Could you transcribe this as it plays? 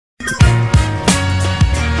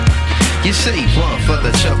You say one for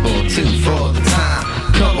the trouble, two for the time.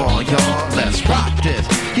 Come on, y'all, let's rock this.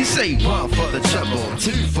 You say one for the trouble,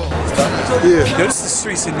 two for the time. Yeah. Yo, this is the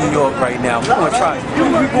streets of New York right now. We're gonna try.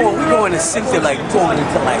 We're going to sit there like going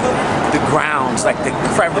into like the grounds, like the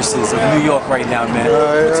crevices of New York right now, man.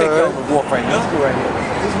 We'll take y'all on a walk right now. Let's go right here.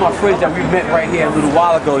 This is my friends that we met right here a little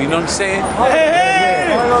while ago. You know what I'm saying? Hey!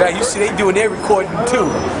 Yeah, you see, they doing their recording too.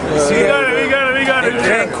 You see We got it.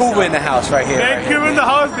 Vancouver in the house right here. Vancouver in the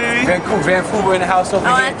house, baby. Vancouver in the house over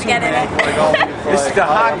here too, man. This is the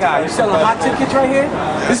hot guy. You selling hot tickets right here?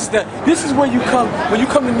 This is where you come. When you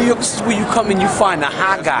come to New York, this is where you come and you find the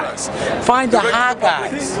hot guys. Find the hot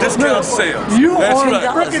guys. Discount sales. You That's on right.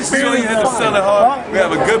 dollars. We don't have to sell it hard. We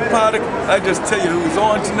have a good product. I just tell you who's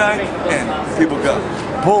on tonight, and people go.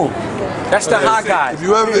 Boom. That's the hot guys. If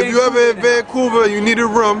you ever in Vancouver and you need a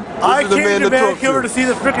room, I came to Vancouver to see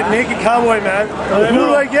the freaking naked cowboy, man. Who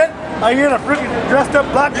do I get? I get a freaking dressed up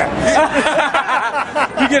black guy.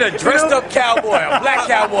 You get a dressed up cowboy, a black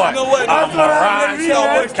cowboy. You know what? I'm a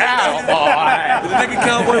rhinestone cowboy. The naked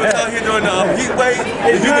cowboy was out here doing the heat wave.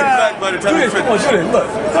 You get back by the time you finish. Look,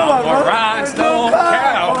 I'm a rhinestone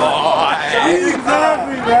cowboy.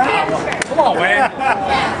 Exactly, man. Come on, man.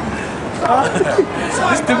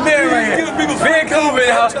 This the man right here. Vancouver in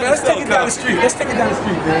the house, man. Let's take it down the street. Let's take it down the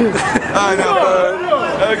street, man. I know,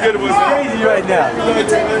 How good it was. It's crazy right now.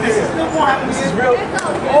 This is real.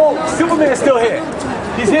 Oh, Superman's still here.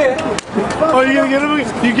 He's here. Oh, you gonna get him?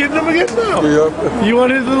 You getting him again now? Yeah. You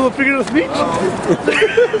want his little figure of speech?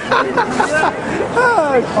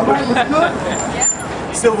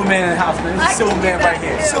 Silverman in the house, man. This is Silverman right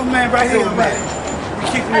here. Silverman right here, man.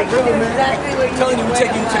 Keeping it real, man. I'm telling you, we're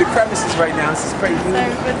taking you to the crevices right now. This is crazy.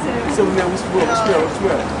 Silverman, what's real? What's real? What's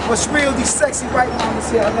real? What's real? These sexy white mamas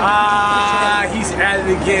here. Ah, he's at it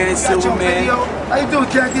again, Silverman. How you doing?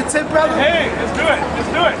 Can I get 10, brother? Hey, let's do it. Let's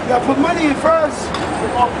do it. You gotta put money in first.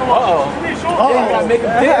 Uh-oh. Yeah, you gotta make him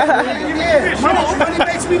dip. Yeah, money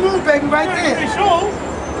makes me move, baby, right there.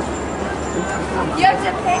 You have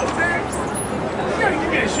to pay first. You gotta give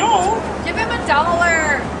me a show. Give him $1.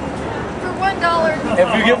 For $1. If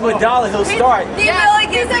you give him $1, he'll start. He really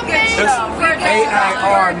gives a good show.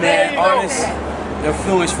 AIR, man. Artists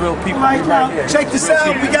influence real people. Right now, here. check this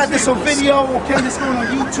out. We got this on video. Okay, this going on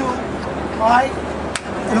YouTube. All right,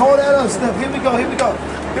 and all that other stuff. Here we go. Here we go.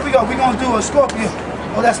 Here we go. We're gonna do a Scorpio.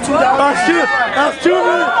 Oh, that's $2. That's 2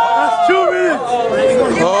 minutes. That's 2 minutes.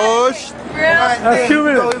 Oh, shit. Right, That's 2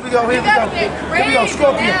 minutes. Here we go. Here we go. Here we go.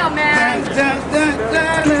 Scorpio. Now, man.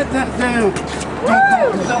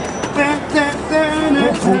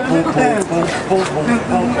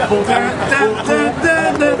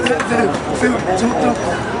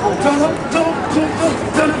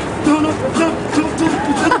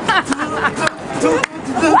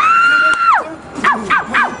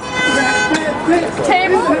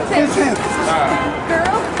 Table.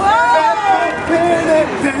 Girl.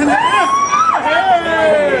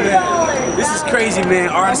 This is crazy, man.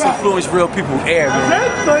 Artists influence real people. Air, man.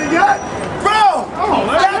 That's all you got? Bro,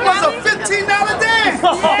 that was a $15 dance.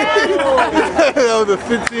 That was a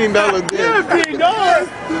 $15 dance. $15.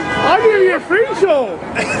 I'll give you a free show.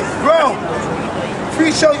 Bro,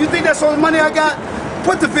 free show. You think that's all the money I got?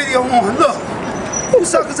 Put the video on. Look, you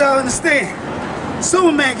suckers I understand.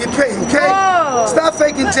 Superman get paid, okay? Whoa. Stop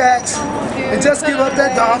faking jacks and just give up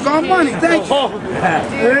that doggone money. Thank you.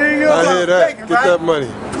 There you go. I hear that. Faking, Get right? that money.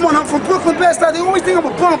 Come on, I'm from Brooklyn, Best I. They always think I'm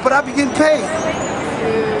a bum, but I be getting paid.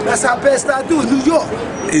 That's how Best I do in New York.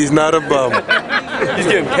 He's not a bum. He's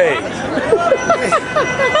getting paid.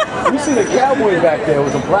 You see the cowboy back there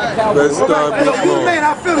with a black cowboy. Let's start Yo, this you long. man,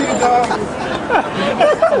 I feel you, dog.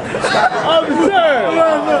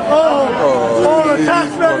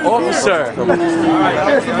 Officer.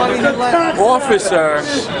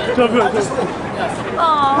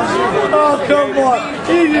 Oh, come on.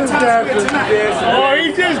 He's just dancing. Oh,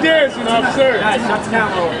 he's just dancing, officer.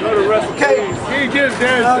 Okay. He's just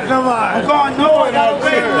dancing. Oh, come on. I'm going north.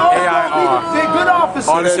 AIR. They're good officers.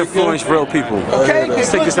 Artists influence real people. Okay, Let's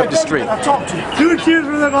take this up the street. I talk to you. 2 cheers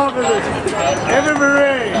for the officers. Every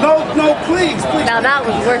Marie. No, please, please. Now that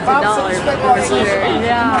was worth $1 for sure.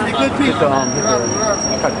 Yeah. They're good people.